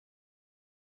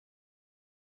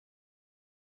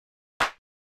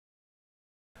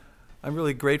I'm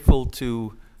really grateful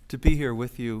to be here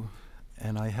with you,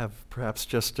 and I have perhaps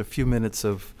just a few minutes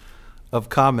of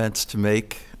comments to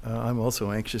make. I'm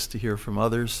also anxious to hear from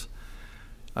others.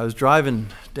 I was driving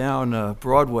down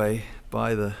Broadway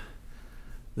by the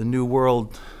New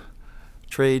World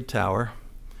Trade Tower,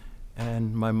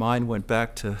 and my mind went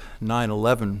back to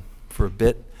 9/11 for a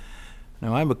bit.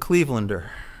 Now, I'm a Clevelander,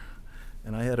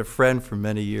 and I had a friend for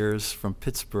many years from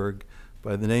Pittsburgh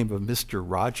by the name of Mr.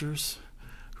 Rogers,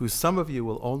 who some of you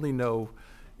will only know,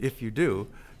 if you do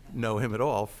know him at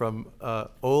all, from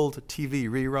old TV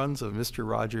reruns of Mr.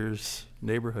 Rogers'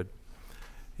 Neighborhood.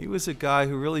 He was a guy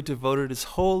who really devoted his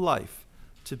whole life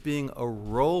to being a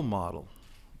role model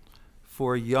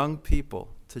for young people,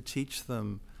 to teach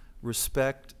them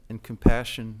respect and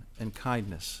compassion and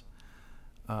kindness.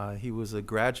 He was a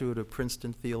graduate of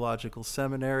Princeton Theological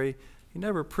Seminary. He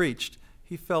never preached.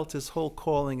 He felt his whole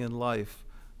calling in life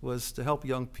was to help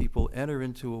young people enter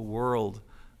into a world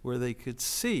where they could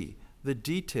see the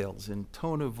details in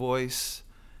tone of voice,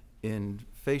 in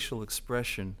facial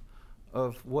expression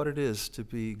of what it is to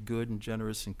be good and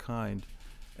generous and kind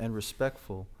and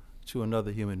respectful to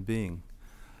another human being.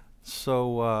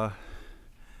 So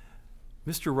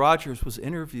Mr. Rogers was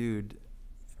interviewed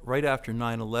right after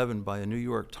 9/11 by a New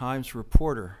York Times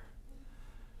reporter.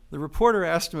 The reporter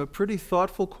asked him a pretty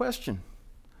thoughtful question.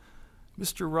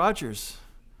 Mr. Rogers,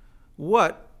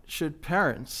 what should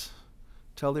parents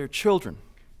tell their children?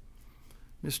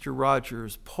 Mr.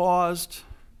 Rogers paused,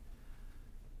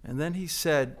 and then he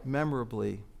said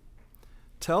memorably,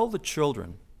 "Tell the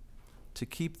children to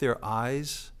keep their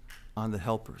eyes on the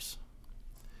helpers."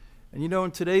 And you know,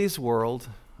 in today's world,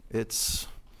 it's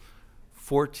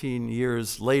 14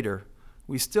 years later,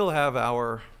 we still have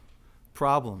our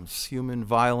problems, human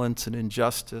violence and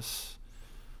injustice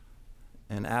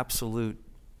and absolute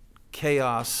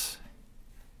chaos,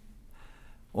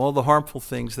 all the harmful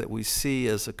things that we see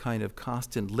as a kind of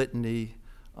constant litany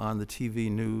on the TV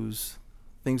news,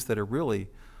 things that are really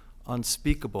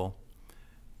unspeakable.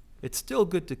 It's still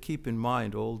good to keep in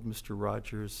mind old Mr.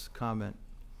 Rogers' comment,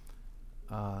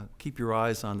 keep your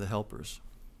eyes on the helpers.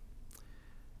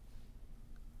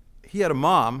 He had a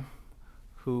mom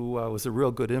who was a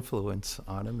real good influence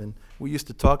on him, and we used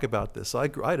to talk about this. I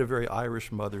had a very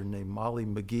Irish mother named Molly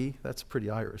McGee. That's pretty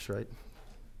Irish, right?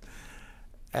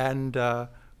 And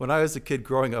when I was a kid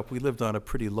growing up, we lived on a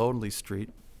pretty lonely street.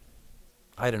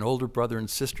 I had an older brother and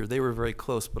sister. They were very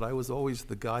close, but I was always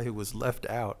the guy who was left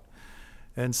out.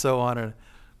 And so on a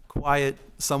quiet,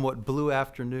 somewhat blue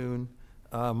afternoon,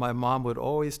 my mom would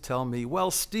always tell me, "Well,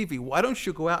 Stevie, why don't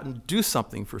you go out and do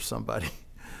something for somebody?"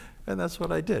 And that's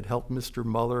what I did, help Mr.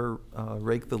 Muller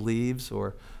rake the leaves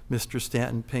or Mr.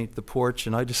 Stanton paint the porch.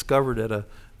 And I discovered at a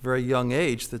very young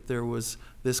age that there was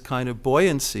this kind of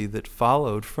buoyancy that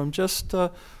followed from just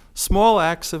small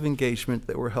acts of engagement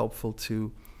that were helpful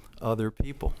to other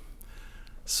people.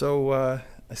 So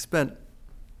I spent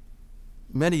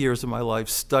many years of my life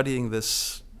studying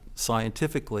this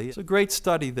scientifically. It's a great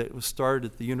study that was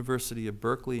started at the University of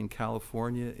Berkeley in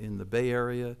California in the Bay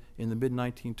Area in the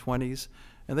mid-1920s.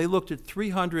 And they looked at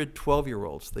 300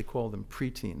 12-year-olds. They call them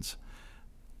preteens.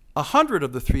 100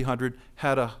 of the 300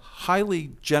 had a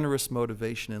highly generous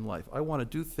motivation in life. I want to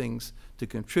do things to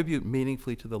contribute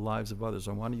meaningfully to the lives of others.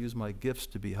 I want to use my gifts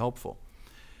to be helpful.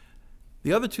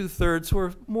 The other 2/3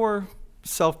 were more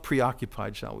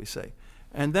self-preoccupied, shall we say.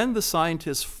 And then the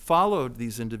scientists followed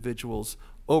these individuals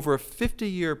over a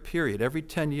 50-year period. Every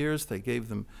 10 years, they gave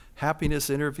them happiness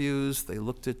interviews. They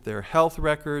looked at their health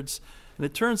records. And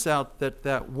it turns out that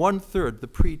 1/3, the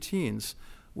preteens,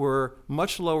 were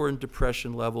much lower in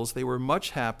depression levels. They were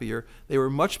much happier. They were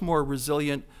much more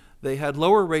resilient. They had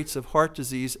lower rates of heart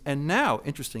disease. And now,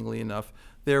 interestingly enough,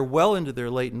 they're well into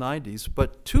their late 90s.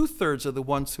 But 2/3 of the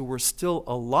ones who were still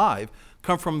alive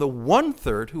come from the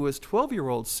 1/3 who, as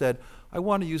 12-year-olds, said, "I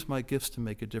want to use my gifts to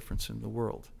make a difference in the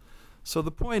world." So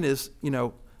the point is, you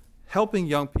know, helping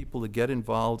young people to get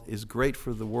involved is great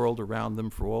for the world around them,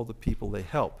 for all the people they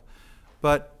help.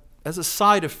 But as a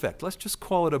side effect, let's just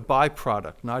call it a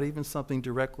byproduct, not even something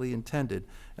directly intended.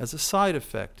 As a side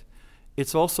effect,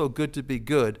 it's also good to be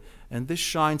good, and this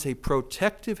shines a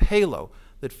protective halo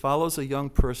that follows a young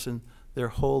person their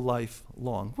whole life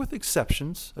long, with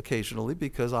exceptions occasionally,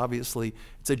 because obviously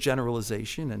it's a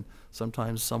generalization, and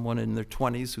sometimes someone in their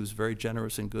 20s who's very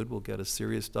generous and good will get a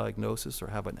serious diagnosis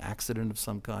or have an accident of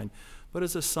some kind. But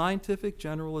as a scientific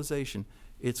generalization,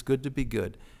 it's good to be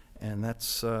good, and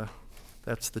that's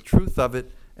the truth of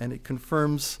it, and it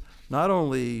confirms not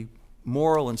only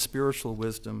moral and spiritual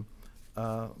wisdom,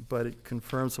 but it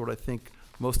confirms what I think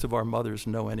most of our mothers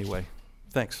know anyway.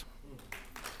 Thanks.